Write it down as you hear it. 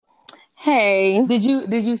Hey. Did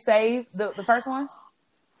you save the first one?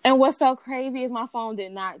 And what's so crazy is my phone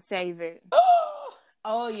did not save it.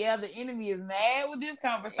 Oh yeah, the enemy is mad with this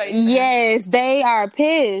conversation. Yes, they are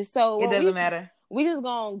pissed. So It what doesn't matter. we just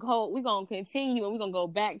gonna go. We gonna continue and we gonna go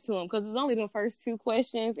back to them because it's only the first two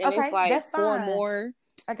questions and it's Okay, like that's four fine. more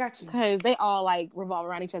I got you. because they all like revolve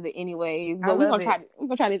around each other anyways. I But love it. we're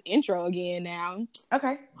gonna try this intro again now.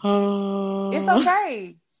 Okay, it's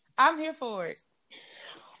okay. I'm here for it.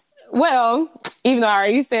 Well, even though I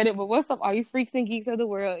already said it, but what's up, all you freaks and geeks of the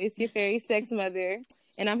world? It's your fairy sex mother,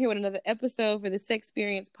 and I'm here with another episode for the Sex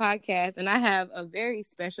Experience podcast. And I have a very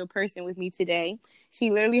special person with me today. She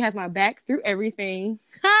literally has my back through everything,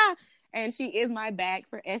 and she is my back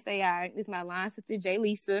for SAI. It's my line sister, J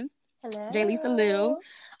Lisa. Hello. J Lisa Little.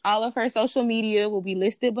 All of her social media will be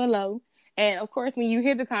listed below. And of course, when you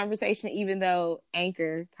hear the conversation, even though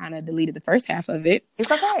Anchor kind of deleted the first half of it, It's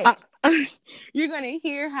okay. you're going to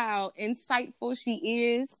hear how insightful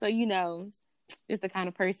she is. So, it's the kind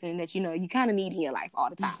of person that, you kind of need in your life all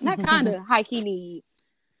the time. Not kind of high-key need.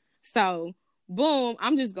 So, boom,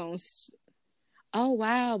 I'm just going to... Oh,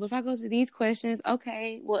 wow. But if I go to these questions,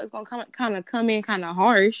 okay, well, it's going to come in kind of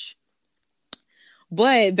harsh.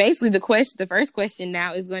 But basically the first question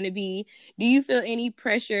now is going to be, do you feel any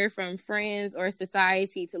pressure from friends or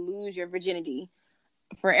society to lose your virginity?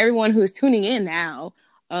 For everyone who's tuning in now,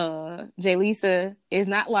 J Lisa is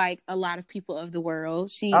not like a lot of people of the world.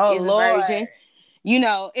 She is a virgin.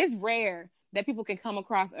 It's rare that people can come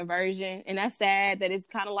across a virgin, and that's sad that it's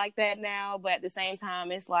kind of like that now, but at the same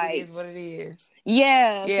time it's like it is what it is.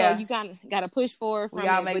 Yeah. So you kind of got to push forward from we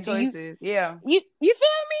all it. make choices. You feel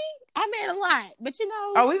me? I made a lot, but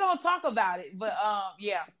Oh, we gonna talk about it, but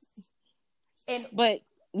yeah. But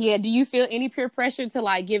yeah, do you feel any peer pressure to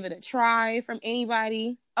like give it a try from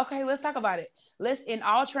anybody? Okay, let's talk about it. Let's, in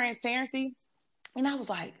all transparency, and I was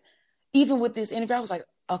like, even with this interview, I was like,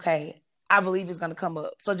 okay, I believe it's gonna come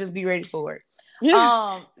up, so just be ready for it.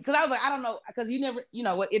 Yeah. Because I was like, I don't know, because you never,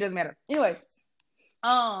 what, it doesn't matter. Anyway,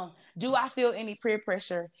 do I feel any peer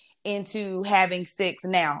pressure into having sex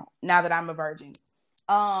now that I'm a virgin?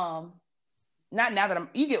 Not now that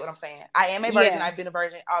you get what I'm saying. I am a virgin. Yeah. I've been a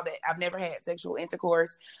virgin, all that. I've never had sexual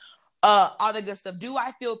intercourse, all the good stuff. Do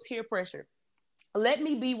I feel peer pressure? Let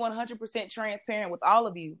me be 100% transparent with all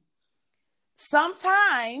of you.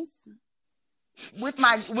 Sometimes with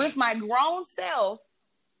my grown self,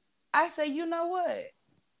 I say, you know what?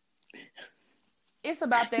 It's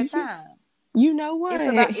about that time. You know what?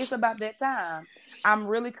 It's about that time. I'm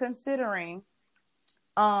really considering,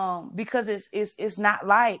 because it's not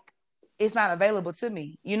like it's not available to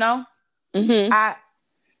me, Mm-hmm.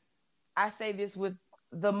 I say this in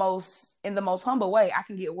the most humble way. I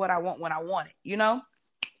can get what I want when I want it, And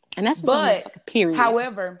that's just but a period.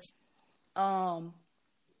 However, I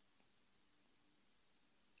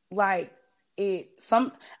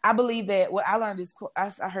believe that what I learned is,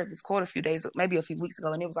 I heard this quote maybe a few weeks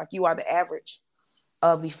ago, and it was like, you are the average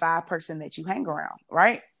of the 5 person that you hang around,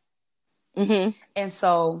 right? Mm-hmm. And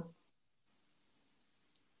so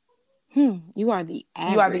you are the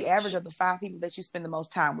average of the 5 people that you spend the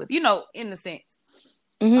most time with, in the sense.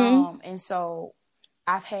 Mm-hmm. And so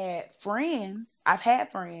I've had friends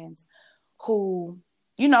who,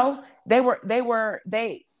 they were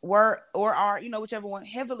or are, whichever one,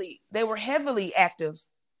 they were heavily active,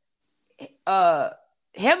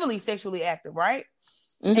 heavily sexually active, right?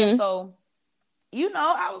 Mm-hmm. And so,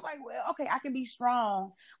 I was like, well, okay, I can be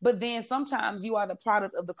strong, but then sometimes you are the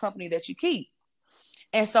product of the company that you keep.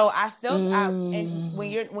 And so I felt, and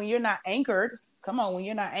when you're not anchored, when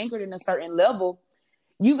you're not anchored in a certain level,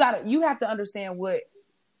 you have to understand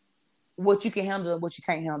what you can handle and what you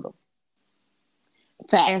can't handle.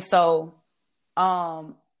 Fact. And so,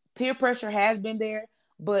 peer pressure has been there,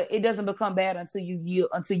 but it doesn't become bad until you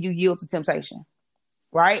yield to temptation,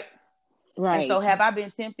 right? Right. And so, have I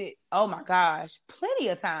been tempted? Oh my gosh, plenty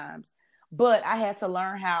of times. But I had to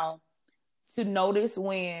learn how to notice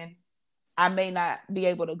when I may not be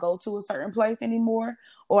able to go to a certain place anymore,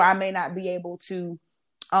 or I may not be able to.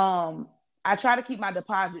 I try to keep my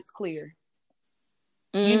deposits clear.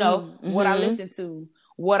 What I listen to,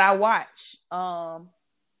 what I watch.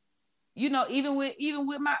 Even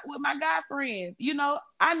with my guy friends,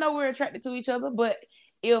 I know we're attracted to each other, but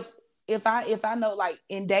if I know, like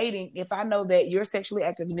in dating, if I know that you're sexually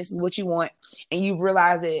active and this is what you want, and you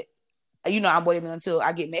realize that, I'm waiting until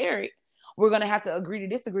I get married, we're going to have to agree to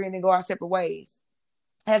disagree and then go our separate ways.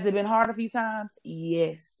 Has it been hard a few times?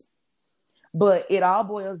 Yes. But it all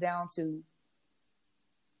boils down to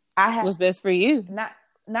what's best for you. Not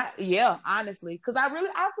yeah, honestly. Because I really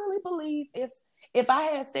believe if I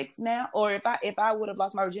had sex now, or if I would have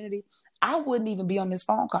lost my virginity, I wouldn't even be on this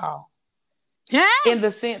phone call. In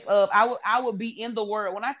the sense of I would be in the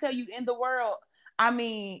world. When I tell you in the world, I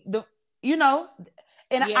mean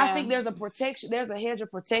and I think there's a hedge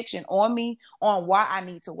of protection on me on why I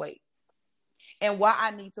need to wait. And why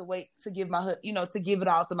I need to wait to give to give it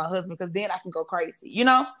all to my husband, because then I can go crazy,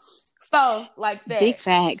 So like that. Big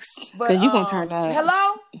facts. Because you gonna turn up.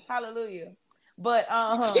 Hello? Hallelujah. But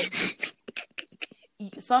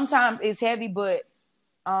sometimes it's heavy, but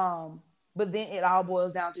then it all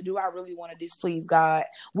boils down to, do I really want to displease God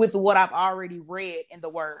with what I've already read in the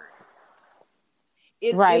word?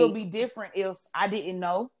 It'll be different if I didn't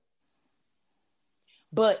know,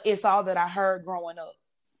 but it's all that I heard growing up.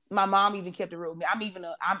 My mom even kept it real with me.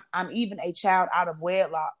 I'm even a child out of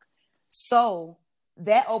wedlock. So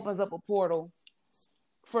that opens up a portal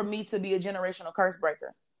for me to be a generational curse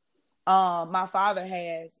breaker. My father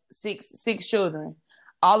has six children.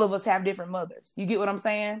 All of us have different mothers. You get what I'm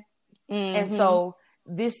saying? Mm-hmm. And so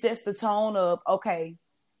this sets the tone of, okay,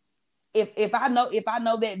 if I know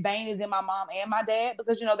that vein is in my mom and my dad,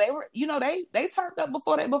 because they were they turned up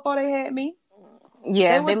before they had me.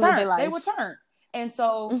 Yeah, they were turned. And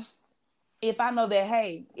so if I know that,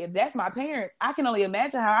 hey, if that's my parents, I can only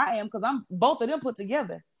imagine how I am, because I'm both of them put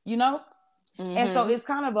together, Mm-hmm. And so it's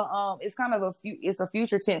kind of it's a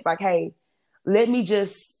future tense, like, hey, let me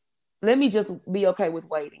just be okay with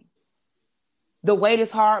waiting. The wait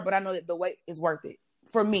is hard, but I know that the wait is worth it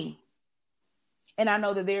for me. And I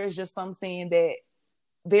know that there is just some saying that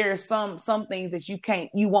there are some things that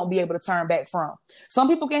you won't be able to turn back from. Some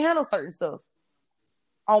people can handle certain stuff.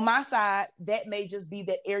 On my side, that may just be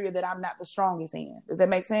the area that I'm not the strongest in. Does that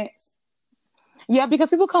make sense? Yeah, because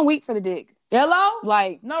people come weak for the dick. Hello?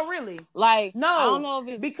 Like, no, really. Like, no. I don't know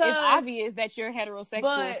if it's obvious that you're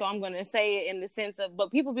heterosexual, so I'm going to say it in the sense of,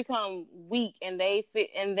 but people become weak and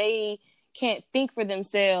they can't think for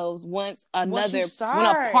themselves when a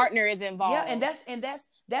partner is involved. Yeah, and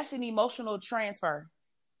that's an emotional transfer.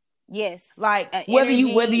 Yes. Like, whether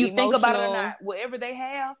you think about it or not, whatever they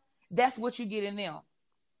have, that's what you get in them.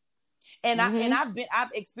 And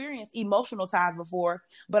I've experienced emotional ties before,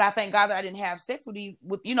 but I thank God that I didn't have sex with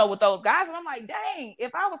those guys. And I'm like, dang,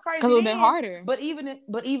 if I was crazy, because it would have been harder. But even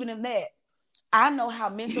in that, I know how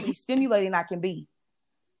mentally stimulating I can be,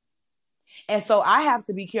 and so I have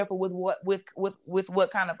to be careful with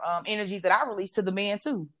what kind of energies that I release to the man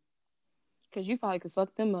too, because you probably could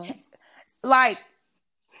fuck them up. Like,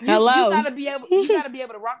 hello, you gotta be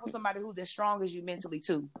able to rock with somebody who's as strong as you mentally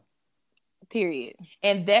too. Period.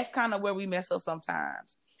 And that's kind of where we mess up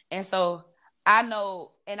sometimes. And so I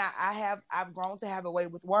know, and I've grown to have a way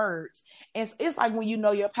with words. And it's like, when you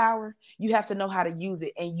know your power, you have to know how to use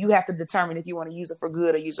it, and you have to determine if you want to use it for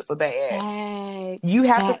good or use it for bad. You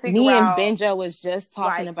have to figure out. Me and Benjo was just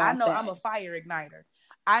talking about I know that. I'm a fire igniter.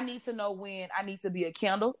 I need to know when I need to be a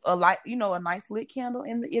candle, a light, a nice lit candle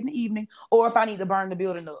in the evening, or if I need to burn the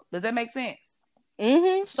building up. Does that make sense?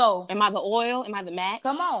 Mm-hmm. So, am I the oil? Am I the match?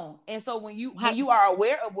 Come on. And so when you are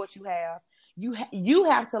aware of what you have, you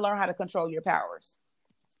have to learn how to control your powers.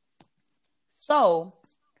 So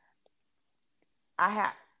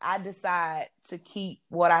I decide to keep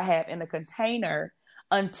what I have in a container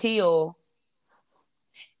until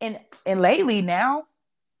and lately now,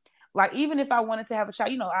 like, even if I wanted to have a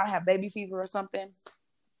child, I have baby fever or something,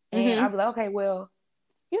 and I'd be like, okay, well,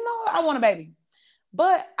 I want a baby,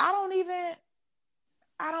 but I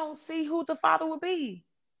don't see who the father would be,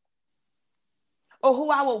 or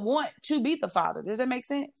who I would want to be the father. Does that make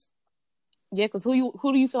sense? Yeah, because who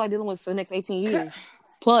do you feel like dealing with for the next 18 years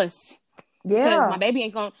plus? Yeah, because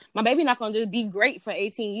my baby not gonna just be great for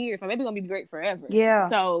 18 years. My baby gonna be great forever. Yeah.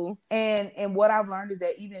 So and what I've learned is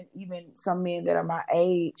that even some men that are my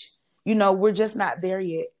age, we're just not there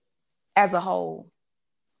yet as a whole.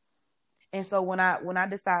 And so when I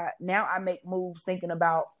decide now, I make moves thinking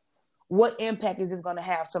about, what impact is this going to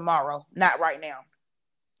have tomorrow? Not right now.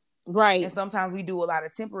 Right. And sometimes we do a lot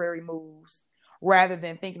of temporary moves rather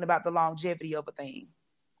than thinking about the longevity of a thing.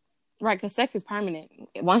 Right, because sex is permanent.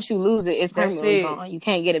 Once you lose it, it's permanently gone. You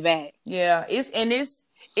can't get it back. Yeah,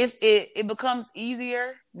 it becomes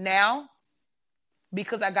easier now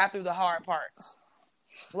because I got through the hard parts.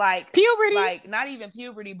 Like puberty. Like, not even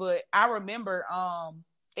puberty, but I remember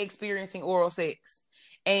experiencing oral sex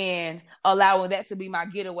and allowing that to be my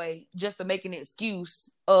getaway, just to make an excuse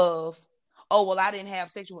of, oh, well, I didn't have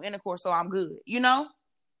sexual intercourse, so I'm good,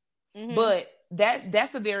 Mm-hmm. But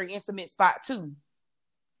that's a very intimate spot too.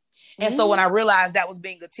 And so when I realized that was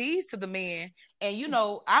being a tease to the men, and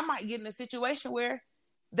I might get in a situation where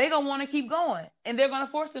they don't want to keep going and they're going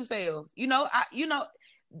to force themselves.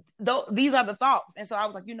 these are the thoughts. And so I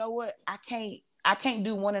was like, you know what? I can't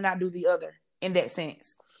do one and not do the other in that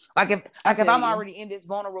sense. Like if I'm already in this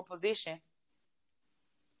vulnerable position,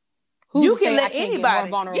 you can let anybody.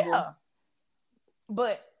 Vulnerable? Yeah.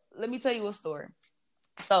 But let me tell you a story.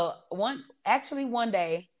 So one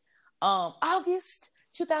day, August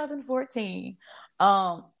 2014.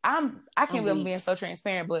 I can't believe I'm being so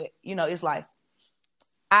transparent, but you know, it's life.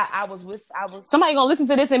 I was somebody gonna listen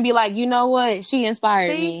to this and be like, you know what, she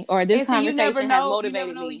inspired me, or this conversation has motivated me. You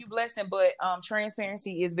never know who you blessing, but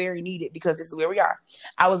transparency is very needed because this is where we are.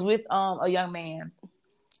 I was with a young man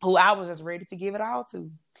who I was just ready to give it all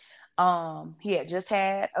to. He had just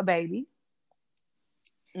had a baby,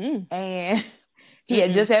 and he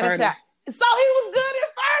had just had a child, so he was good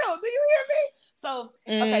and fertile. Do you hear me? So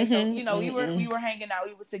okay, so you know, we were hanging out,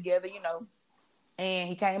 we were together, you know, and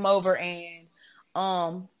he came over and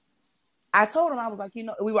I told him, I was like, you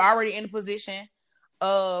know, we were already in a position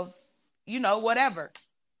of, you know, whatever.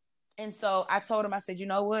 And so I told him, I said, you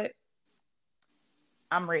know what?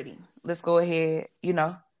 I'm ready. Let's go ahead, you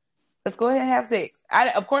know, let's go ahead and have sex.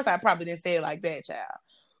 Of course, I probably didn't say it like that, child.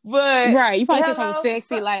 But right, you probably said something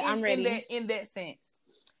sexy, like I'm ready. In that sense.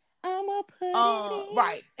 I'm a put it in.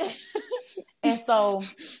 Right. And so,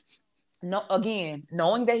 no, again,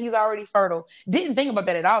 knowing that he's already fertile, didn't think about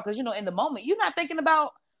that at all. Because, you know, in the moment, you're not thinking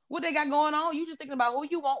about what they got going on. You're just thinking about who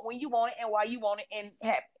you want, when you want it, and why you want it, and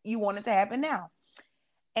you want it to happen now.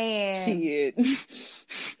 And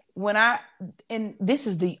and this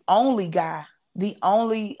is the only guy,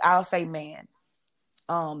 I'll say man.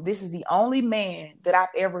 This is the only man that I've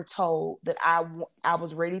ever told that I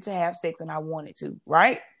was ready to have sex and I wanted to,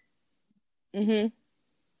 right? Mm-hmm.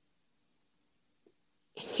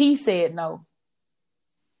 He said no.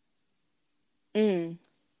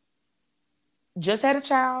 Just had a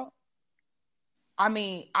child. I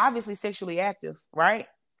mean, obviously sexually active, right?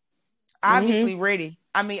 Obviously ready.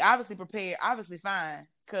 I mean, obviously prepared. Obviously fine.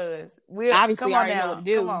 Cause we'll obviously come on now. Know what to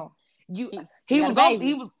do. Come on.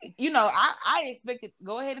 He was, you know, I expected,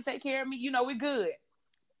 go ahead and take care of me. You know, we're good.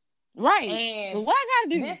 Right. And but what I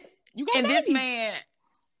gotta do? This man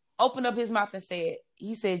opened up his mouth and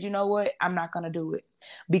he said, you know what? I'm not going to do it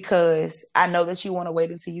because I know that you want to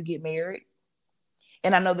wait until you get married.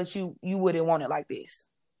 And I know that you wouldn't want it like this.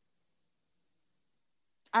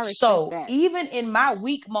 I respect that. Even in my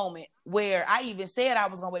weak moment where I even said I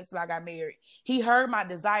was going to wait till I got married, he heard my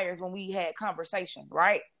desires when we had conversation,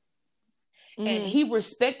 right? And he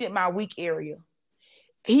respected my weak area.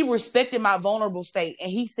 He respected my vulnerable state.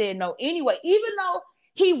 And he said no anyway, even though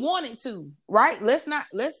he wanted to, right? Let's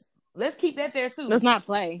keep that there too. Let's not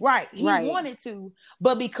play. Right. He wanted to,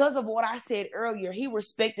 but because of what I said earlier, he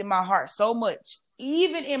respected my heart so much.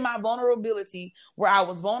 Even in my vulnerability, where I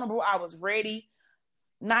was vulnerable, I was ready,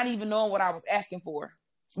 not even knowing what I was asking for.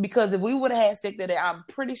 Because if we would have had sex that day, I'm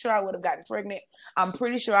pretty sure I would have gotten pregnant. I'm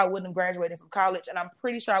pretty sure I wouldn't have graduated from college. And I'm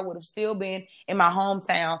pretty sure I would have still been in my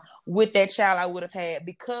hometown with that child I would have had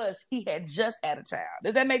because he had just had a child.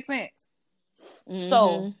 Does that make sense?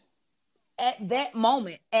 So at that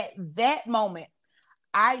moment,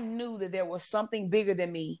 I knew that there was something bigger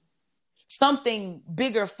than me, something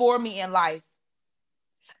bigger for me in life.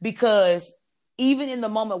 Because even in the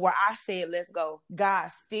moment where I said, let's go, God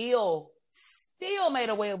still made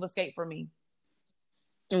a way of escape for me.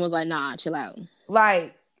 And was like, nah, chill out.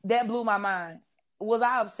 Like, that blew my mind. Was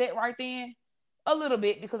I upset right then? A little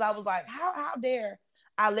bit, because I was like, how dare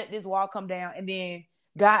I let this wall come down and then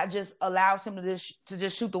God just allows him to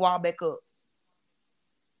just shoot the wall back up.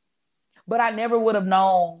 But I never would have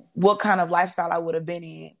known what kind of lifestyle I would have been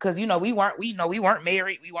in. Because, you know, we weren't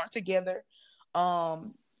married. We weren't together.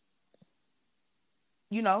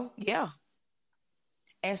 You know, yeah.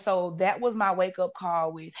 And so that was my wake up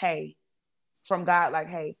call with, hey, from God, like,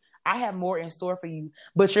 hey, I have more in store for you,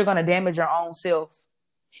 but you're going to damage your own self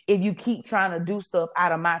if you keep trying to do stuff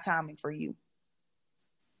out of my timing for you.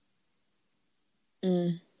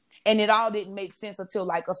 And it all didn't make sense until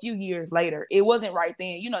like a few years later. It wasn't right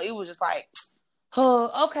then. You know, it was just like,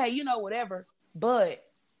 oh, okay, you know, whatever. But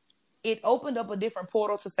it opened up a different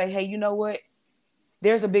portal to say, hey, you know what?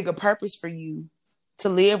 There's a bigger purpose for you to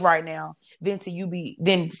live right now than for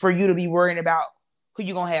you to be worrying about who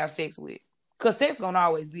you're going to have sex with. Because sex going to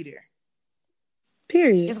always be there.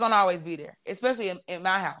 Period. It's going to always be there, especially in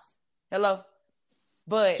my house. Hello?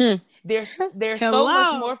 But there's so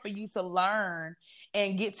much more for you to learn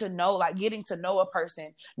and get to know, like getting to know a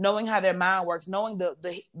person, knowing how their mind works, knowing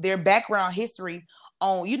their background history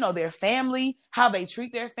on, you know, their family, how they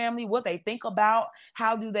treat their family, what they think about,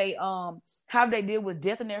 how they deal with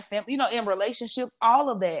death in their family, you know, in relationships, all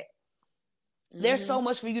of that. There's so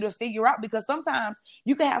much for you to figure out, because sometimes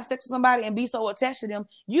you can have sex with somebody and be so attached to them,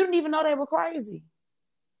 you didn't even know they were crazy.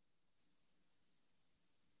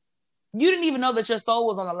 You didn't even know that your soul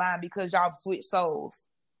was on the line because y'all switched souls.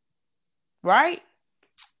 Right?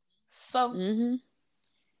 So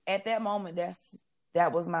at that moment,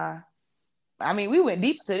 that was my, I mean, we went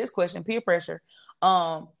deep into this question, peer pressure.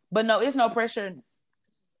 But no, it's no pressure.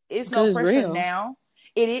 It's no pressure real. now.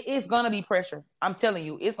 It's gonna be pressure. I'm telling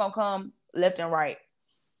you, it's gonna come left and right.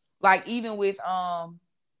 Like even with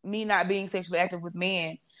me not being sexually active with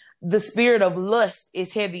men, the spirit of lust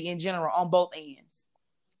is heavy in general on both ends.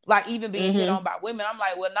 Like even being hit on by women, I'm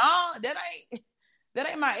like, well, nah, that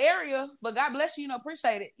ain't my area. But God bless you,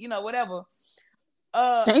 appreciate it, whatever.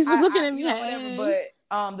 Thanks for looking at me, whatever.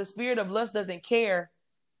 But the spirit of lust doesn't care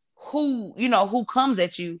who comes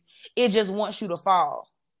at you. It just wants you to fall,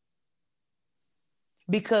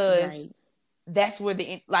 because that's where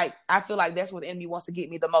I feel like that's where the enemy wants to get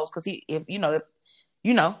me the most. Because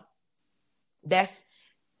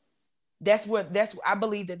I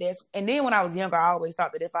believe that's, and then when I was younger, I always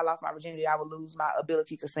thought that if I lost my virginity, I would lose my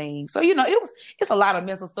ability to sing. So it's a lot of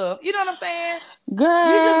mental stuff. You know what I'm saying? Girl,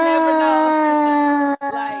 you just never know.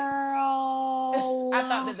 Like, I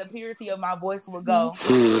thought that the purity of my voice would go.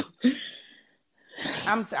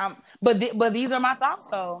 But these are my thoughts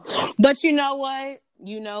though. But you know what?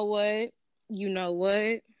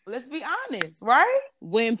 Let's be honest, right?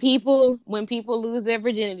 When people lose their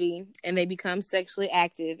virginity and they become sexually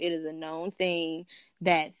active, it is a known thing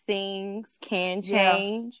that things can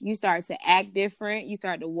change. You start to act different. You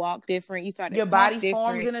start to walk different. You start to your talk body different.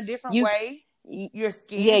 forms in a different way. Your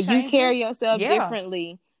skin changes. You carry yourself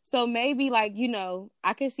differently. So maybe I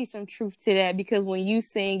can see some truth to that, because when you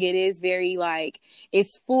sing, it is very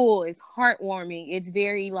it's full, it's heartwarming. It's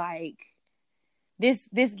very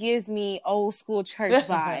this gives me old school church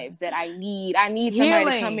vibes that I need. I need somebody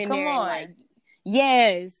to come in there and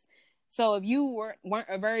yes. So if you weren't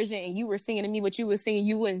a virgin and you were singing to me what you were singing,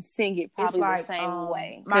 you wouldn't sing it probably the same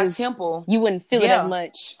way. My temple. You wouldn't feel it as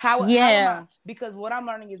much. How am I? Because what I'm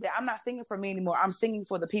learning is that I'm not singing for me anymore. I'm singing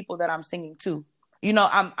for the people that I'm singing to.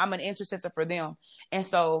 I'm an intercessor for them. And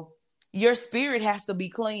so your spirit has to be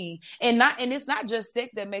clean. And it's not just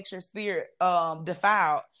sex that makes your spirit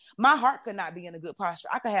defiled. My heart could not be in a good posture.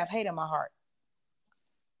 I could have hate in my heart.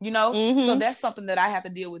 So that's something that I have to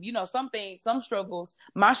deal with. Some struggles,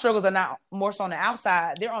 my struggles are not more so on the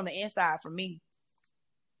outside. They're on the inside for me.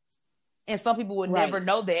 And some people would never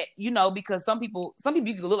know that, because some people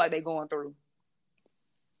you can look like they're going through.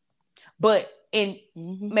 But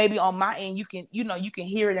maybe on my end, you can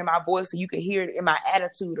hear it in my voice, or you can hear it in my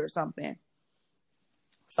attitude or something.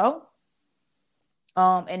 So,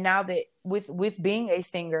 and now that with being a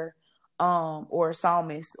singer, or a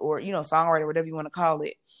psalmist, or songwriter, whatever you want to call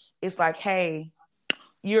it, it's like, hey,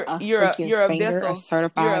 you're a vessel, you're a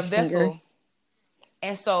vessel,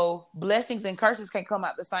 and so blessings and curses can come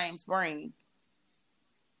out the same spring.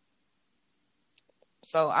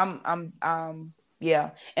 So I'm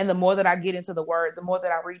yeah. And the more that I get into the word, the more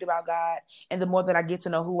that I read about God, and the more that I get to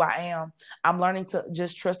know who I am, I'm learning to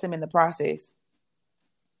just trust him in the process.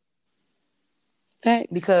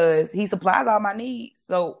 Thanks. Because he supplies all my needs.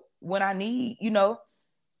 So when I need,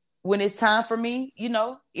 when it's time for me,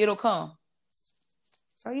 it'll come.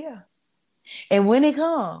 So yeah. And when it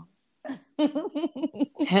comes, my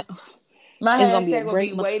hashtag will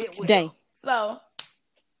be waited with. So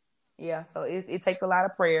yeah, so it takes a lot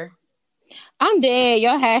of prayer. I'm dead.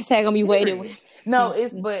 Your hashtag gonna be waited with. No,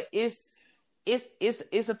 it's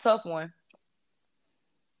a tough one,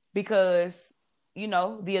 because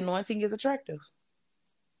the anointing is attractive.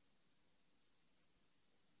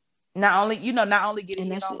 Not only getting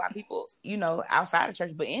hit on by people, outside of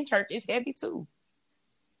church, but in church it's heavy too.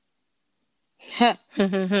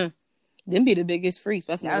 Them be the biggest freaks.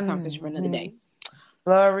 That's another conversation for another day.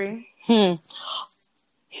 Glory.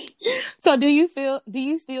 So do you still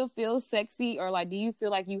feel sexy, or do you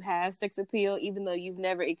feel like you have sex appeal even though you've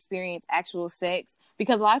never experienced actual sex?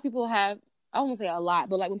 Because a lot of people have, I won't say a lot,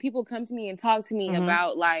 but when people come to me and talk to me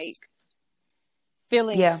about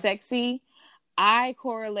feeling sexy, I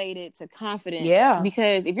correlate it to confidence. Yeah.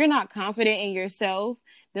 Because if you're not confident in yourself,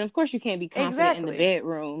 then of course you can't be confident in the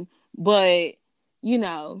bedroom. But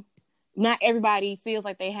not everybody feels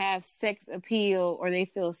like they have sex appeal or they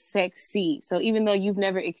feel sexy. So even though you've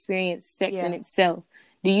never experienced sex in itself,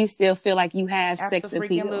 do you still feel like you have sex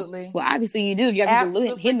appeal? Well, obviously you do. You have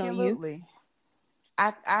people hitting on you.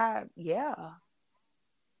 I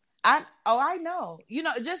know.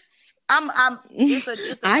 It's a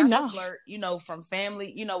I know. flirt, from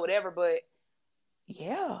family, whatever. But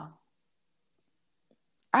yeah,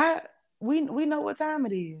 we know what time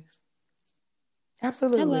it is.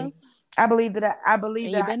 Absolutely. Hello. I believe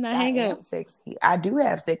And you better not I hang am up. sexy. I do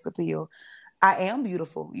have sex appeal. I am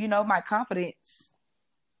beautiful. You know, my confidence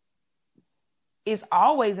is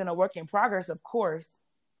always in a work in progress, of course.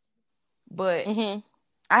 But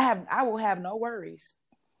I will have no worries.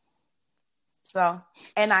 So,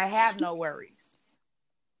 and I have no worries.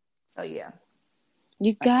 So yeah.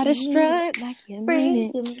 You gotta strut like you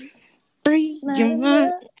mean it. Free your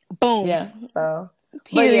mind. Boom. Yeah. So,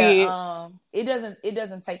 Period. but yeah, it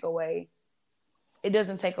doesn't take away. It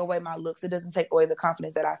doesn't take away my looks. It doesn't take away the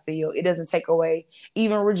confidence that I feel. It doesn't take away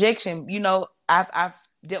even rejection. You know, I've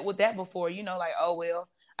dealt with that before. You know, like, oh well,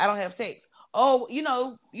 I don't have sex. Oh, you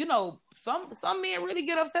know, some men really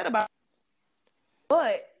get upset about it.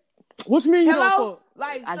 But what you mean you don't hello? fuck?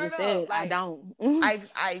 Like, I just said like, I don't.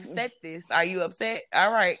 I said this. Are you upset?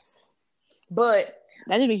 All right. But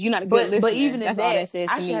that just means you're not a good listener. But even that's in all that, that says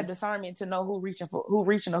I to should me. have discernment to know who reaching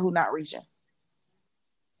or who not reaching.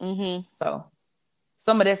 So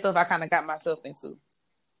some of that stuff I kind of got myself into.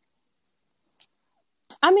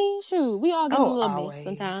 I mean, shoot, we all get a little messy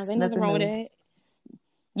sometimes. Ain't nothing wrong with that.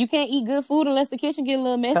 You can't eat good food unless the kitchen get a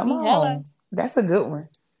little messy. Come on. Hello. That's a good one.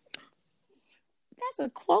 That's a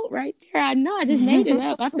quote right there. I know. I just made it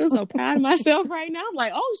up. I feel so proud of myself right now. I'm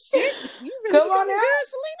like, oh shit, you really come on now, good,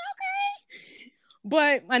 Selena. Okay.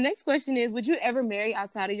 But my next question is: would you ever marry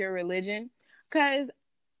outside of your religion? Because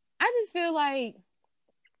I just feel like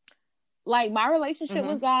my relationship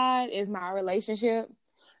with God is my relationship.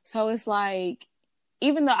 So it's like,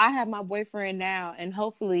 even though I have my boyfriend now, and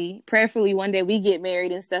hopefully, prayerfully, one day we get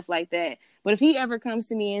married and stuff like that. But if he ever comes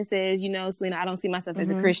to me and says, you know, Selena, I don't see myself as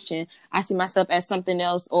a Christian. I see myself as something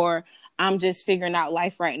else, or I'm just figuring out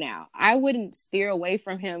life right now. I wouldn't steer away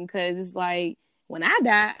from him, because it's like, when I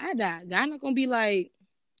die, I die. God not going to be like,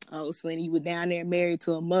 oh, Selena, you were down there married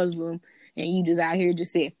to a Muslim and you just out here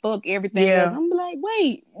just said, fuck everything else. I'm like,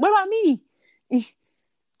 wait, what about me?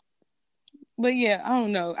 But yeah, I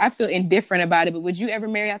don't know. I feel indifferent about it. But would you ever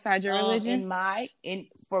marry outside your religion?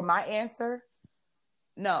 For my answer,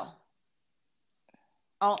 no.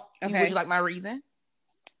 Okay. Would you like my reason?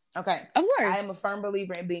 Okay. Of course. I am a firm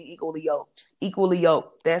believer in being equally yoked. Equally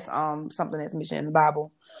yoked. That's something that's mentioned in the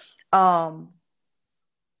Bible.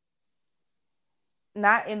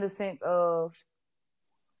 Not in the sense of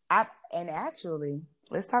actually,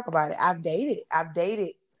 let's talk about it. I've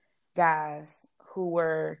dated guys who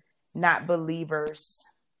were not believers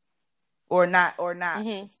or not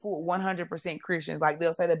 100% Christians. Like,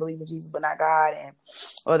 they'll say they believe in Jesus but not God,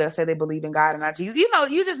 or they'll say they believe in God and not Jesus. You know,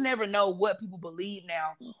 you just never know what people believe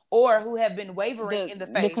now, or who have been wavering in the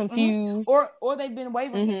faith. They're confused. Or they've been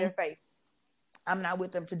wavering in their faith. I'm not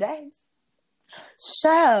with them today.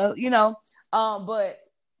 So, you know, but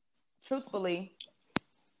truthfully,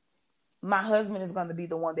 my husband is going to be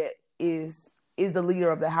the one that is the leader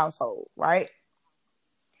of the household, right?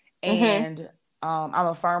 And I'm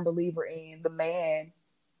a firm believer in the man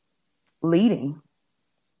leading.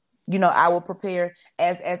 You know, I will prepare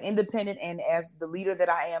as independent and as the leader that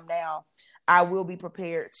I am now. I will be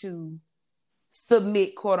prepared to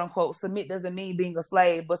submit, quote unquote. Submit doesn't mean being a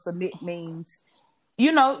slave, but submit means,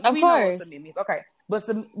 you know, of we course. know what submit means. Okay, but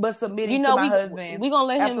submitting to my husband, we gonna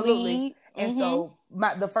let him absolutely. lead. And so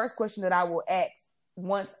the first question that I will ask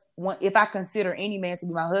once if I consider any man to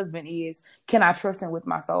be my husband is, can I trust him with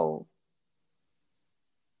my soul?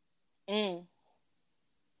 And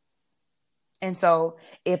so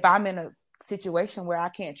if I'm in a situation where I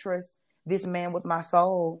can't trust this man with my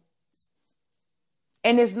soul,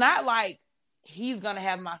 and it's not like he's going to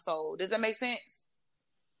have my soul. Does that make sense?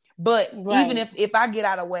 But even if I get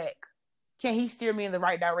out of whack, can he steer me in the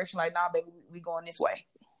right direction? Like, nah, baby, we going this way.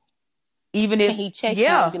 Even if he checks you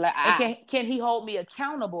and be like, and can he hold me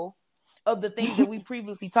accountable of the things that we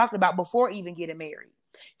previously talked about before even getting married?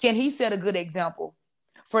 Can he set a good example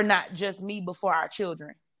for not just me, before our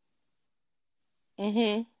children?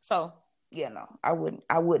 So yeah, no, I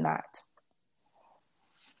would not.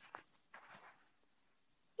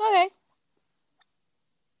 Okay.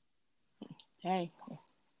 Hey,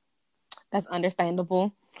 that's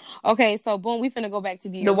understandable. Okay, so boom, we finna go back to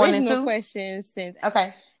the original questions since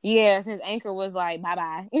Anchor was like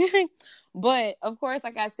bye. But of course,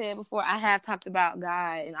 like I said before, I have talked about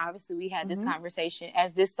God, and obviously we had this conversation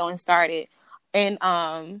as this thing started, and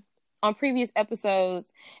on previous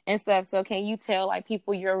episodes and stuff. So can you tell like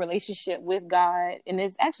people your relationship with God? And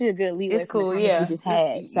it's actually a good leeway. It's cool, yeah. We just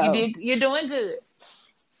had. So you're doing good.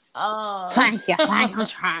 Thank you. I'm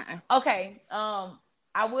trying. Okay.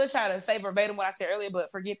 I will try to say verbatim what I said earlier,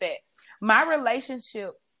 but forget that. My relationship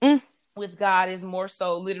with God is more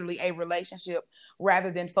so literally a relationship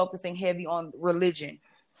rather than focusing heavy on religion.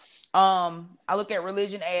 I look at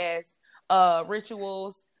religion as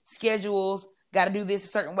rituals, schedules, got to do this a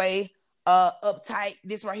certain way, uptight,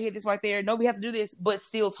 this right here, this right there. No, we have to do this, but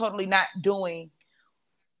still totally not doing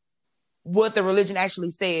what the religion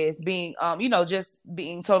actually says, being, just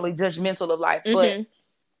being totally judgmental of life. Mm-hmm. But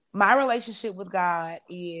my relationship with God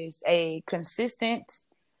is a consistent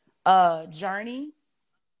journey.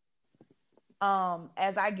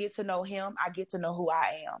 As I get to know him, I get to know who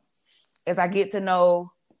I am. As I get to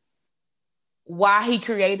know why he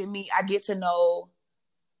created me, I get to know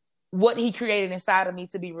what he created inside of me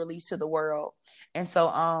to be released to the world. And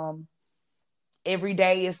so every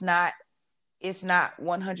day it's not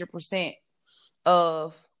 100%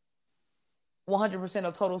 of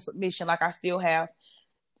total submission. Like, I still have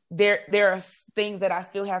there are things that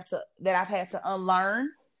I've had to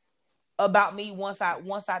unlearn about me once I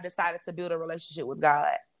decided to build a relationship with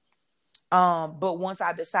God. But once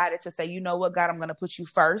I decided to say, you know what, God, I'm going to put you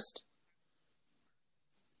first.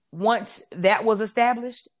 Once that was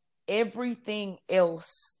established, everything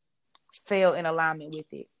else fell in alignment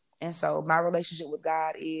with it. And so my relationship with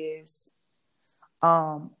God is,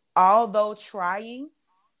 although trying,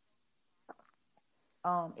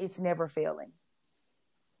 it's never failing.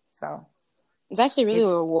 So it's actually really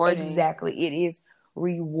rewarding. Exactly. It is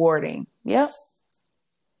rewarding. Yep.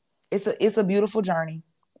 It's a beautiful journey.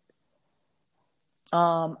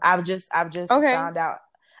 I've just found out,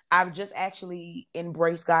 I've just actually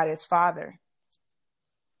embraced God as Father.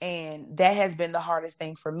 And that has been the hardest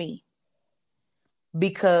thing for me,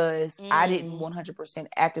 because I didn't 100%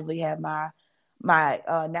 actively have my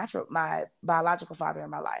biological father in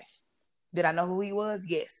my life. Did I know who he was?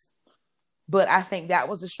 Yes. But I think that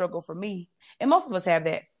was a struggle for me. And most of us have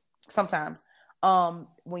that sometimes. When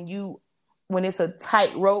it's a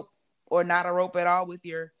tight rope or not a rope at all with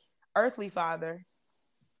your earthly father,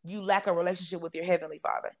 you lack a relationship with your heavenly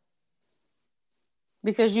Father.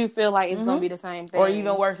 Because you feel like it's going to be the same thing. Or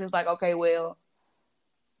even worse, it's like, okay, well,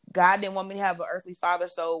 God didn't want me to have an earthly father,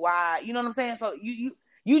 so why? You know what I'm saying? So you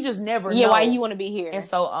just never know. Yeah, why you want to be here? And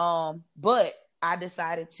so, but I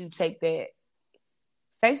decided to take that,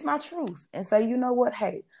 face my truth, and say, you know what?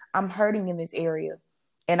 Hey, I'm hurting in this area,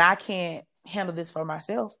 and I can't handle this for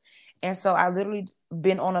myself. And so I literally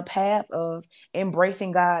been on a path of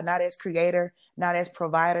embracing God, not as creator, not as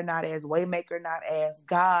provider, not as waymaker, not as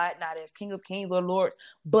God, not as King of Kings or Lords,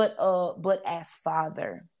 but as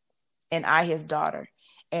Father, and I, his daughter.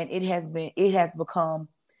 And it has become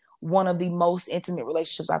one of the most intimate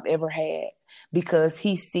relationships I've ever had, because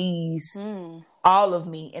he sees all of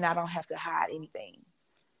me and I don't have to hide anything.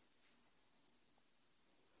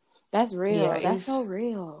 That's real. Yeah, that's so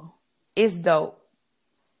real. It's dope.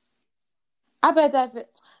 I bet that.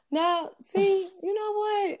 Now, see, you know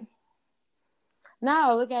what?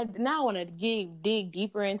 Now I want to dig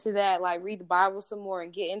deeper into that, like read the Bible some more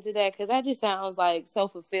and get into that, because that just sounds like so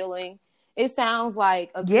fulfilling. It sounds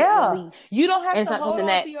like a release. You don't have to hold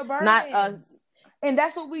on to your burdens. And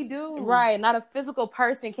that's what we do. Right. Not a physical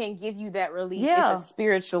person can give you that release. Yeah. It's a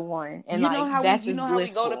spiritual one. And how we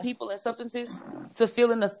go to people and substances to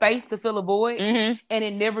fill in a space, to fill a void, and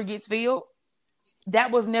it never gets filled?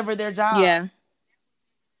 That was never their job. Yeah.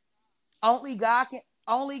 Only God can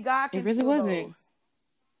it really wasn't.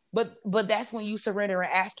 Those. But that's when you surrender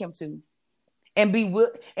and ask him to. And be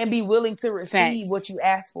willing to receive what you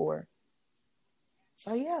ask for.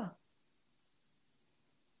 So yeah.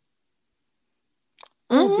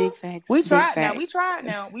 Big facts. We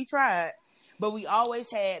tried. But we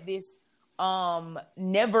always had this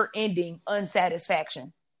never-ending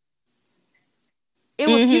unsatisfaction. It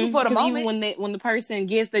was cute for the moment. Even when the person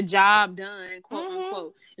gets the job done, quote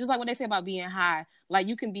unquote, just like what they say about being high. Like,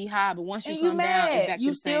 you can be high, but once you come down, it's back to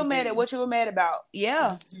the same still mad at what you were mad about. Yeah.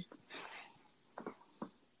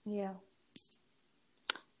 Yeah.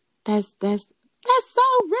 That's so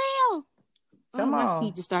real. Come on. My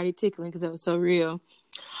feet just started tickling because that was so real.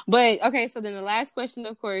 But okay, so then the last question,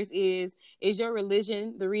 of course, is your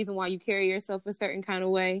religion the reason why you carry yourself a certain kind of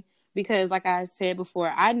way? Because like I said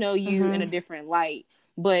before, I know you in a different light,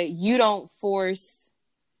 but you don't force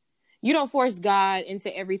God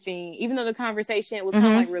into everything, even though the conversation was kind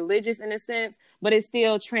of like religious in a sense, but it's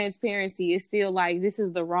still transparency. It's still like, this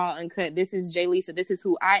is the raw, uncut. This is Jaylisa. This is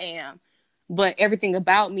who I am. But everything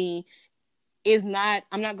about me is not,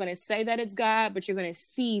 I'm not going to say that it's God, but you're going to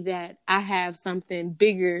see that I have something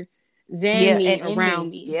bigger than me and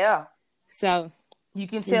around me. Yeah. So you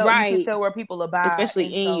can tell where people abide, especially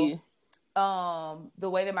in you. The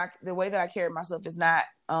way that I carry myself is not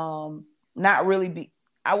really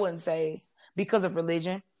I wouldn't say because of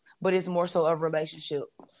religion, but it's more so a relationship.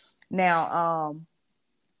 Now,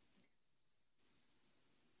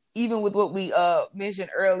 even with what we mentioned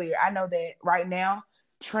earlier, I know that right now,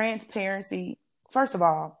 transparency, first of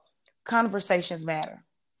all, conversations matter.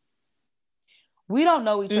 We don't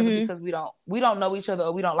know each other because we don't know each other,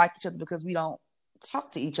 or we don't like each other because we don't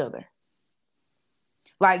talk to each other.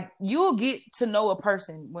 Like, you'll get to know a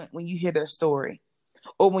person when you hear their story,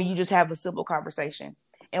 or when you just have a simple conversation.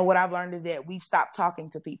 And what I've learned is that we've stopped talking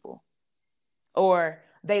to people, or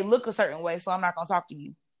they look a certain way, so I'm not going to talk to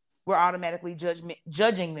you. We're automatically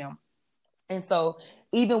judging them. And so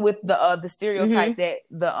even with the stereotype that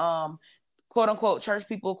the quote unquote church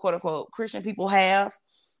people, quote unquote Christian people have,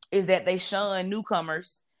 is that they shun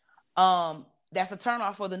newcomers. That's a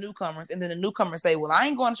turnoff for the newcomers. And then the newcomers say, well, I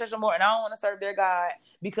ain't going to church no more, and I don't want to serve their God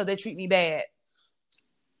because they treat me bad.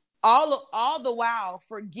 All the while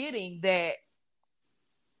forgetting that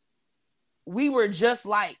we were just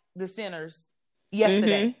like the sinners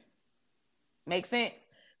yesterday. Make sense?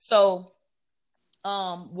 So,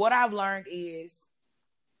 what I've learned is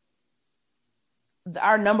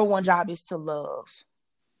our number one job is to love.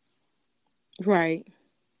 Right.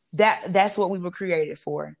 That's what we were created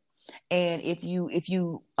for. And if you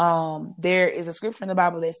there is a scripture in the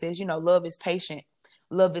Bible that says, love is patient,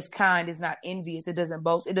 love is kind, is not envious, it doesn't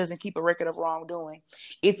boast, it doesn't keep a record of wrongdoing.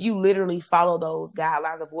 If you literally follow those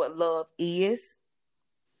guidelines of what love is,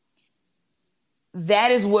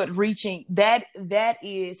 that is what that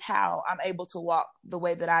is how I'm able to walk the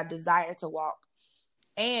way that I desire to walk.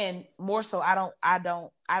 And more so, I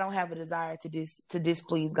don't have a desire to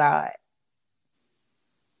displease God.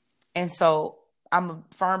 And so I'm a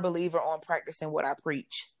firm believer on practicing what I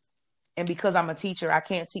preach. And because I'm a teacher, I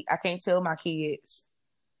can't tell my kids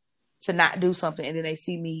to not do something, and then they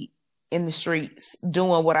see me in the streets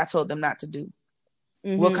doing what I told them not to do.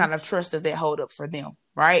 What kind of trust does that hold up for them?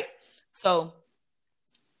 Right? So,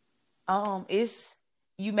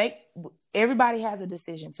 everybody has a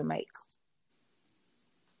decision to make.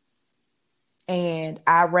 And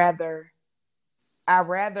I rather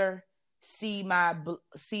see my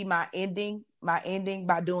ending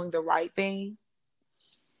by doing the right thing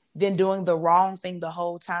than doing the wrong thing the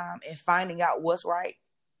whole time and finding out what's right,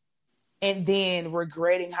 and then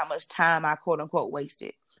regretting how much time I quote unquote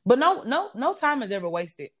wasted. But no time is ever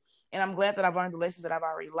wasted. And I'm glad that I've learned the lessons that I've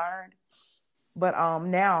already learned. But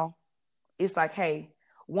now it's like, hey,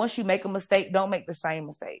 once you make a mistake, don't make the same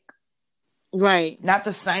mistake. Right. Not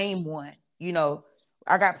the same one.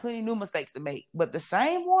 I got plenty of new mistakes to make, but the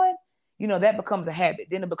same one, that becomes a habit.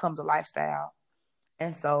 Then it becomes a lifestyle.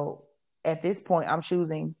 And so at this point, I'm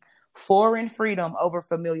choosing foreign freedom over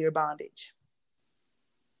familiar bondage.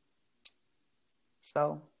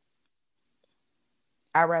 So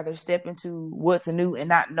I'd rather step into what's new and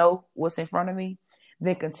not know what's in front of me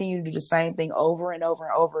than continue to do the same thing over and over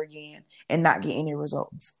and over again and not get any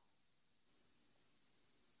results.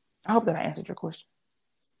 I hope that I answered your question.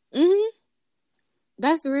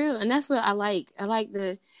 That's real. And that's what I like. I like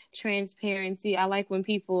the transparency. I like when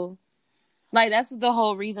people, that's the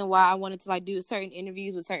whole reason why I wanted to do certain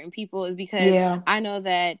interviews with certain people, is because I know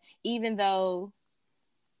that even though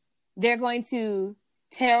they're going to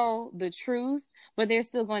tell the truth, but they're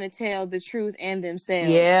still going to tell the truth and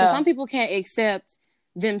themselves. Yeah. So some people can't accept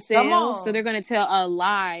themselves, so they're going to tell a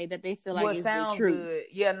lie that they feel like is the truth. Good.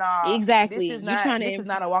 Yeah, nah. Exactly. This is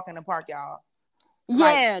not a walk in the park, y'all.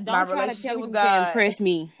 Yeah, don't try to tell me to impress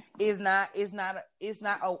me. It's not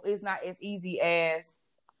as easy as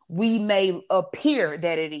we may appear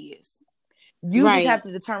that it is. You just have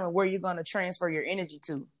to determine where you're going to transfer your energy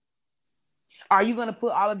to. Are you going to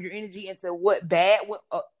put all of your energy into what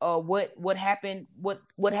happened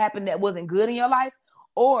that wasn't good in your life,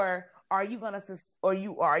 or are you going to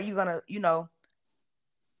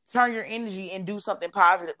turn your energy and do something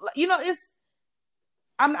positive?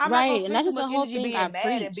 I'm not going to spend too much energy being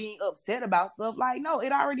mad and being upset about stuff. No,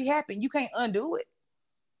 it already happened. You can't undo it.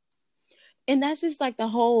 And that's just one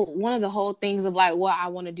of the whole things of what I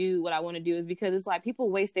want to do is because it's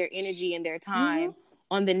people waste their energy and their time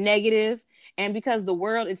on the negative. And because the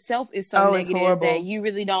world itself is so negative that you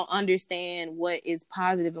really don't understand what is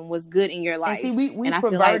positive and what's good in your life. And see, we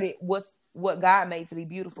perverted what God made to be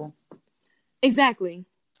beautiful. Exactly.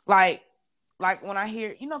 Like when I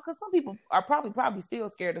hear, because some people are probably still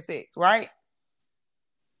scared of sex, right?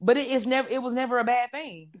 But it was never a bad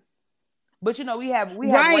thing. But we have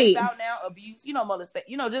rape out now, abuse,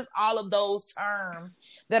 molestation, just all of those terms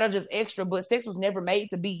that are just extra. But sex was never made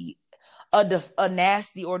to be a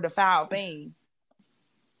nasty or defiled thing.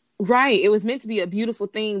 Right. It was meant to be a beautiful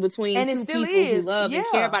thing between two people who love and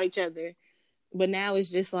care about each other. But now it's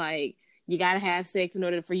just you got to have sex in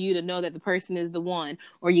order for you to know that the person is the one,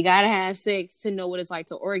 or you got to have sex to know what it's like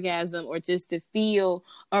to orgasm, or just to feel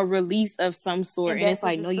a release of some sort. And it's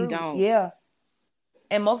like, no, you don't. Yeah.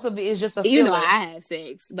 And most of it is just a Even filler. though I have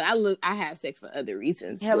sex, but I have sex for other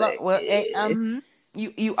reasons. Hello. But, Well,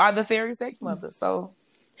 you are the fairy sex mother. So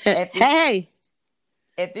at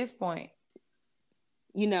this point,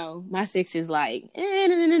 you know, my sex is like,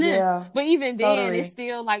 yeah. But even then, totally. It's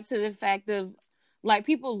still like to the fact of like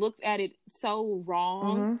people looked at it so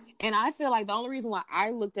wrong. And I feel like the only reason why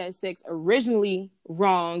I looked at sex originally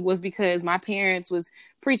wrong was because my parents was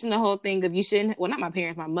preaching the whole thing of you shouldn't, well, not my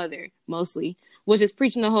parents, my mother mostly was just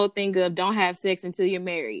preaching the whole thing of don't have sex until you're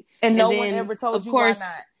married. And no one ever told you why not.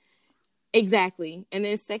 Exactly. And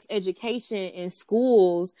then sex education in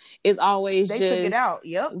schools is always they took it out.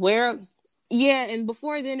 Yep. Yeah, and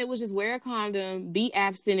before then it was just wear a condom, be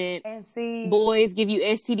abstinent, and see boys give you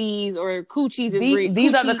STDs or coochies.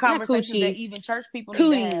 These are the conversations that even church people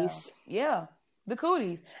need to have. Yeah, the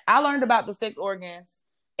cooties. I learned about the sex organs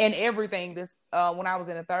and everything this when I was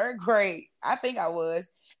in the 3rd grade. I think I was,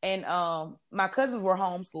 and my cousins were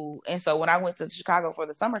homeschooled, and so when I went to Chicago for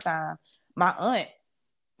the summertime, my aunt,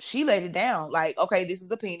 she laid it down like, okay, this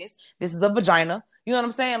is a penis, this is a vagina. You know what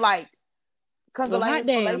I'm saying? Like. Well, hot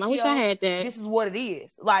damn, I wish I had that. This is what it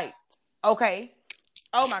is. Like, okay.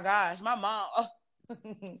 Oh my gosh, my mom.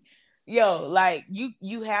 Oh. Yo, like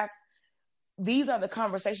you have. These are the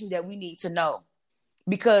conversations that we need to know,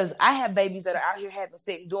 because I have babies that are out here having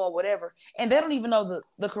sex, doing whatever, and they don't even know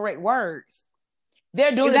the correct words.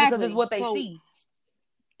 They're doing it because it's what they see.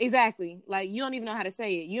 Exactly. Like, you don't even know how to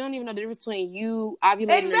say it. You don't even know the difference between you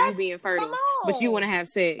ovulating and you being fertile. But you want to have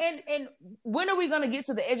sex. And when are we going to get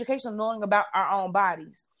to the education of knowing about our own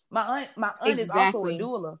bodies? My aunt is also a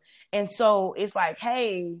doula. And so it's like,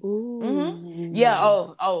 hey. Yeah,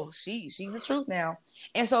 she's the truth now.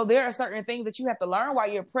 And so there are certain things that you have to learn while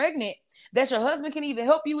you're pregnant that your husband can even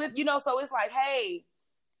help you with, you know. So it's like, hey,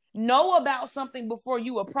 know about something before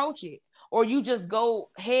you approach it, or you just go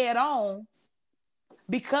head on.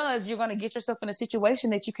 Because you're going to get yourself in a situation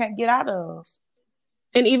that you can't get out of.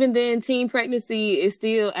 And even then, teen pregnancy is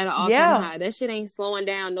still at an all-time high. That shit ain't slowing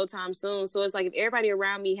down no time soon. So it's like, if everybody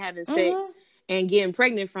around me having sex and getting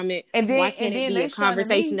pregnant from it, and then, why can't it be a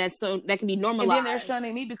conversation that can be normalized? And then they're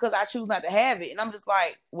shunning me because I choose not to have it. And I'm just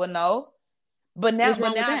like, well, no. But now I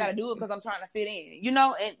got to do it because I'm trying to fit in. You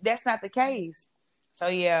know, and that's not the case. So,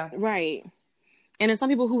 yeah. Right. And then some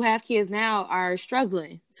people who have kids now are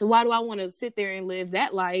struggling. So why do I want to sit there and live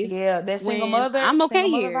that life? Yeah, that single mother. I'm okay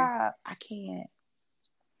here. Vibe, I can't.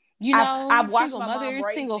 You know, I've watched single mother,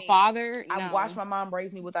 single father. No. I've watched my mom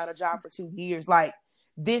raise me without a job for 2 years. Like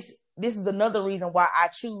this is another reason why I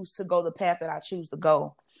choose to go the path that I choose to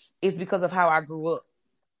go. It's because of how I grew up.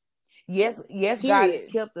 Yes, God has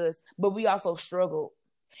kept us, but we also struggled.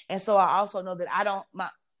 And so I also know that I don't.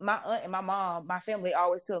 My aunt and my mom, my family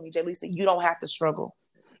always tell me, Jalisa, you don't have to struggle.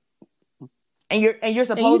 And you're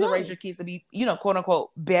supposed to raise your kids to be, you know, quote unquote,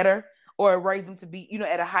 better, or raise them to be, you know,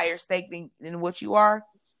 at a higher stake than what you are.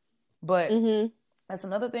 But that's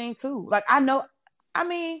another thing too. Like, I know, I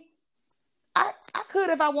mean, I could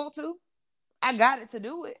if I want to. I got it to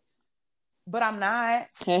do it. But I'm not.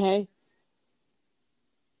 Hey.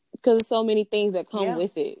 Because there's so many things that come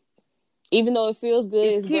with it. Even though it feels good,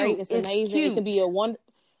 it's great, it's amazing, cute. It could be a wonderful.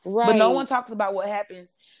 Right. But no one talks about what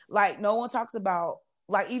happens. Like, no one talks about,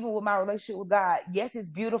 like, even with my relationship with God, yes, it's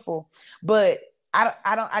beautiful, but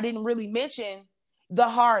I didn't really mention the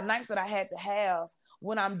hard nights that I had to have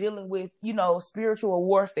when I'm dealing with, you know, spiritual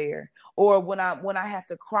warfare, or when I have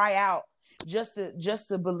to cry out just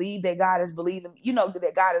to believe that God is believing, you know,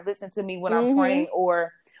 that God is listening to me when I'm praying,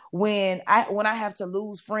 or when I have to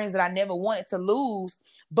lose friends that I never wanted to lose,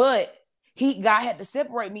 but God had to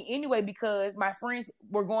separate me anyway because my friends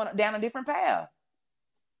were going down a different path.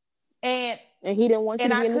 And he didn't want you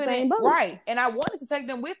to be in the same boat. Right. And I wanted to take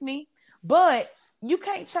them with me, but you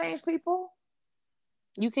can't change people.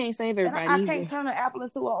 You can't save everybody. I can't turn an apple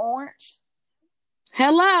into an orange.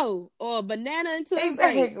 Hello. Or a banana into a grape.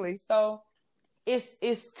 Exactly. So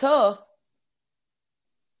it's tough,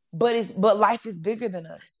 but life is bigger than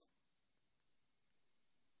us.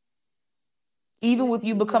 Even with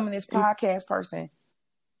you becoming this podcast person,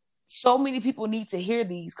 so many people need to hear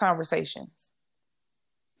these conversations.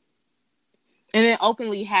 And then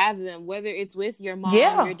openly have them, whether it's with your mom,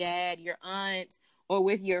 your dad, your aunt, or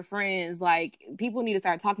with your friends. Like, people need to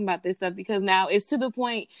start talking about this stuff, because now it's to the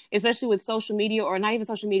point, especially with social media, or not even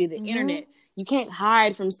social media, the internet, you can't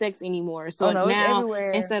hide from sex anymore. So now,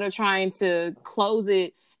 instead of trying to close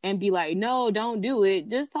it and be like, no, don't do it,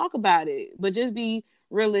 just talk about it. But just be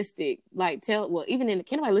realistic. Like even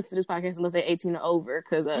can nobody listen to this podcast unless they're 18 or over?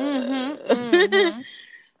 Because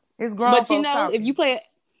it's grown. But if you play it,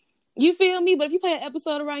 you feel me? But if you play an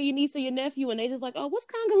episode around your niece or your nephew and they just like, oh, what's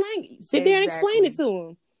conga language? Sit there and explain it to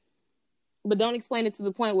them. But don't explain it to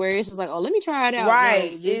the point where it's just like, oh, let me try it out.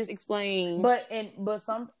 Right. No, just explain. But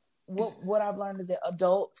what I've learned is that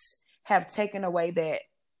adults have taken away that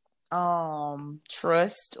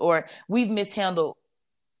trust, or we've mishandled.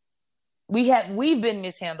 We've been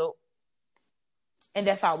mishandled, and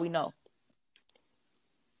that's all we know.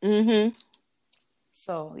 Mm-hmm.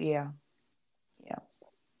 So yeah.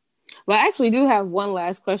 Well, I actually do have one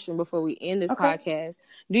last question before we end this podcast.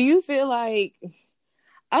 Do you feel like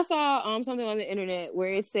I saw something on the internet where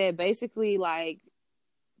it said basically like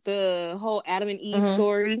the whole Adam and Eve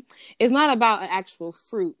story is not about an actual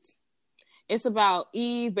fruit. It's about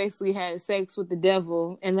Eve basically had sex with the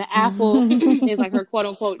devil, and the apple is like her quote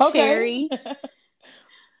unquote cherry.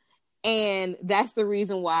 And that's the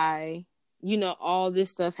reason why, all this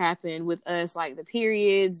stuff happened with us, like the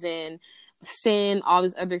periods and sin, all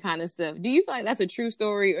this other kind of stuff. Do you feel like that's a true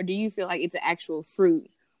story, or do you feel like it's an actual fruit?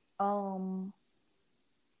 I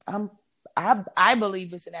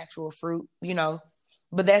believe it's an actual fruit,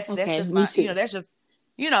 but that's just my, that's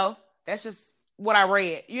just what I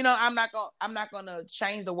read. I'm not gonna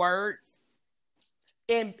change the words.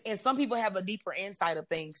 And some people have a deeper insight of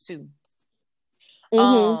things too.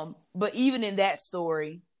 But even in that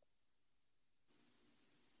story,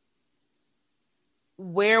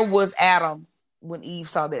 where was Adam when Eve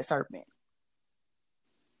saw that serpent?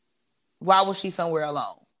 Why was she somewhere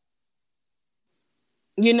alone?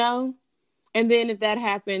 And then if that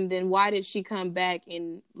happened, then why did she come back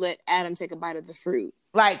and let Adam take a bite of the fruit?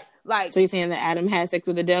 Like. So you're saying that Adam had sex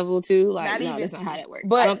with the devil too? Like, no, that's not how that works.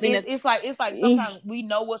 But I don't think it's like sometimes we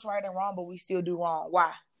know what's right and wrong, but we still do wrong.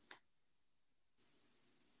 Why?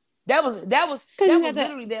 That was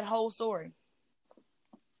literally that whole story.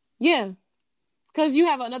 Yeah, because you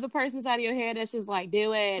have another person inside of your head that's just like,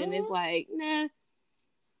 do it, and it's like, nah.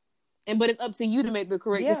 But it's up to you to make the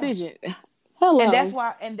correct decision. Hello.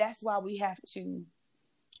 And that's why we have to,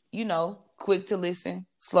 quick to listen,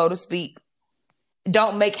 slow to speak.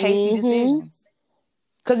 Don't make hasty decisions.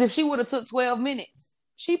 Because if she would have took 12 minutes,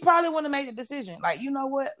 she probably wouldn't have made the decision. Like, you know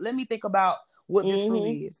what? Let me think about what this fruit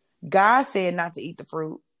is. God said not to eat the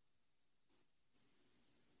fruit.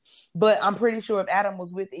 But I'm pretty sure if Adam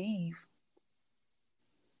was with Eve,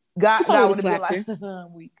 God would have been like,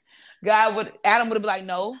 I'm weak. Adam would have been like,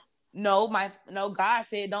 no, God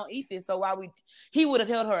said don't eat this. So he would have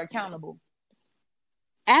held her accountable.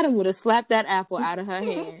 Adam would have slapped that apple out of her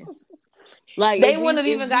hand. Like they wouldn't have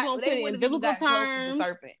even got in biblical terms. The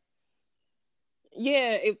serpent.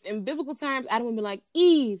 Yeah, in biblical terms, Adam would be like,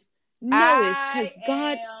 Eve, no, because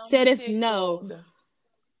God saideth no.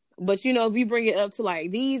 But if you bring it up to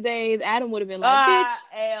like these days, Adam would have been like,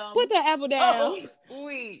 bitch, put that apple down.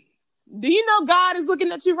 Do you know God is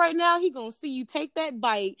looking at you right now? He gonna see you take that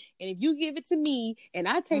bite, and if you give it to me and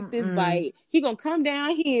I take this bite, he gonna come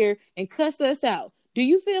down here and cuss us out. Do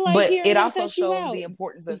you feel like? But it also shows the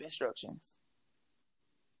importance of instructions.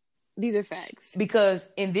 These are facts. Because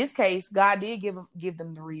in this case, God did give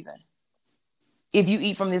them the reason. If you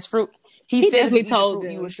eat from this fruit, he said if you eat the fruit,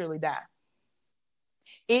 you will surely die.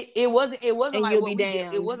 It wasn't like what we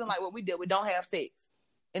did. It wasn't like what we did. We don't have sex,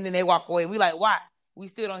 and then they walk away. We like, why? We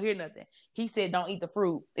still don't hear nothing. He said, don't eat the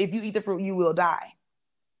fruit. If you eat the fruit, you will die.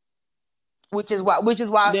 Which is why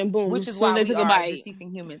then boom, we are deceasing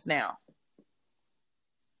humans now.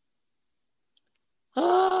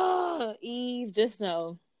 Oh, Eve, just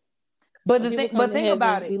know. But think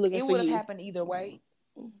about it. It would have happened either way.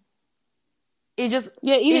 It just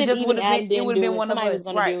would have been one of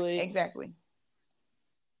us, right? Exactly.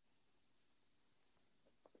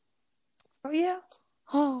 Oh yeah.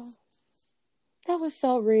 Oh, that was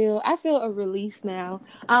so real. I feel a release now.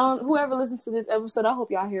 Whoever listens to this episode, I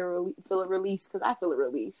hope y'all feel a release, because I feel a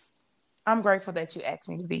release. I'm grateful that you asked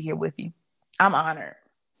me to be here with you. I'm honored.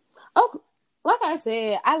 Oh, like I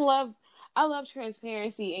said, I love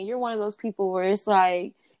transparency, and you're one of those people where it's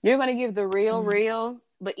like you're gonna give the real,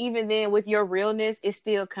 but even then, with your realness, it's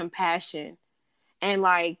still compassion, and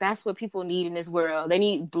like that's what people need in this world. They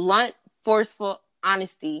need blunt, forceful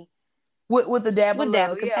honesty. With a dab of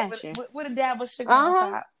love, with a dab of sugar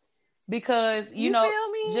on top, because you know,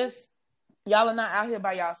 feel me? Just y'all are not out here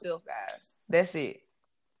by yourself, guys. That's it.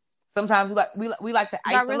 Sometimes we like to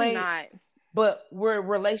isolate, really not. But we're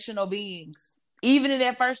relational beings. Even in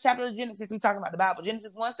that first chapter of Genesis, we talking about the Bible.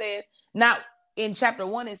 Genesis 1 says, not in chapter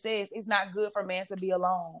 1, it says it's not good for man to be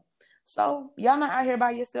alone. So y'all not out here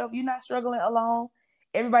by yourself. You're not struggling alone.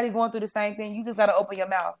 Everybody's going through the same thing. You just gotta open your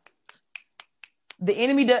mouth. The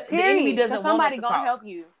enemy doesn't want us somebody to gonna talk. help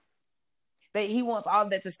you. He wants all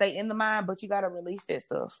that to stay in the mind, but you gotta release that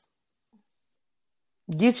stuff.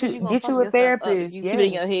 Get you a therapist. You keep it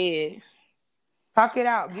in your head. Talk it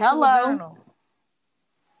out. Get you a journal.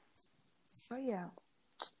 So yeah.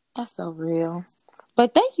 That's so real.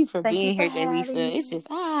 But thank you for being here, Jalisa. It's just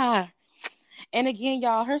and again,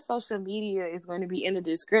 y'all, her social media is going to be in the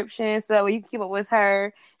description, so you can keep up with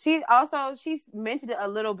her. She's mentioned it a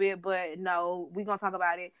little bit, but no, we're gonna talk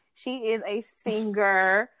about it. She is a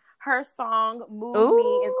singer. Her song "Move Me"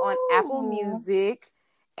 is on Apple Music,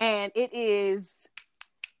 and it is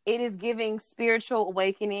giving spiritual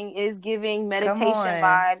awakening. It is giving meditation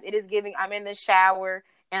vibes. It is giving I'm in the shower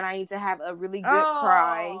and I need to have a really good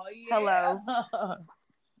cry. Yeah. Hello.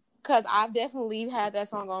 Because I've definitely had that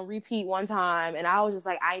song on repeat one time, and I was just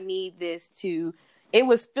like, I need this to. It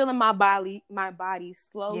was filling my body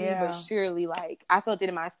slowly but surely. Like I felt it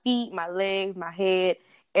in my feet, my legs, my head,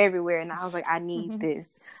 everywhere, and I was like, I need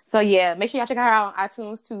this. So yeah, make sure y'all check her out on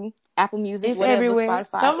iTunes too, Apple Music, whatever, everywhere.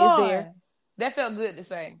 Spotify is there. That felt good to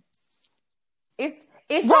say. It's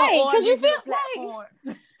right because you feel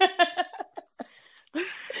platforms.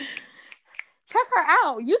 Check her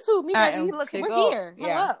out. YouTube me, baby. Look, we're here.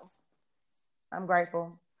 Yeah. Hello. I'm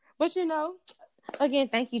grateful. But again,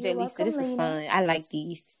 thank you, Jalisa. This was fun. I like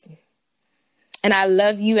these. And I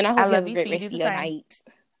love you, and I hope you have a great rest of your night.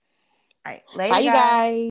 All right. Later, bye, you guys.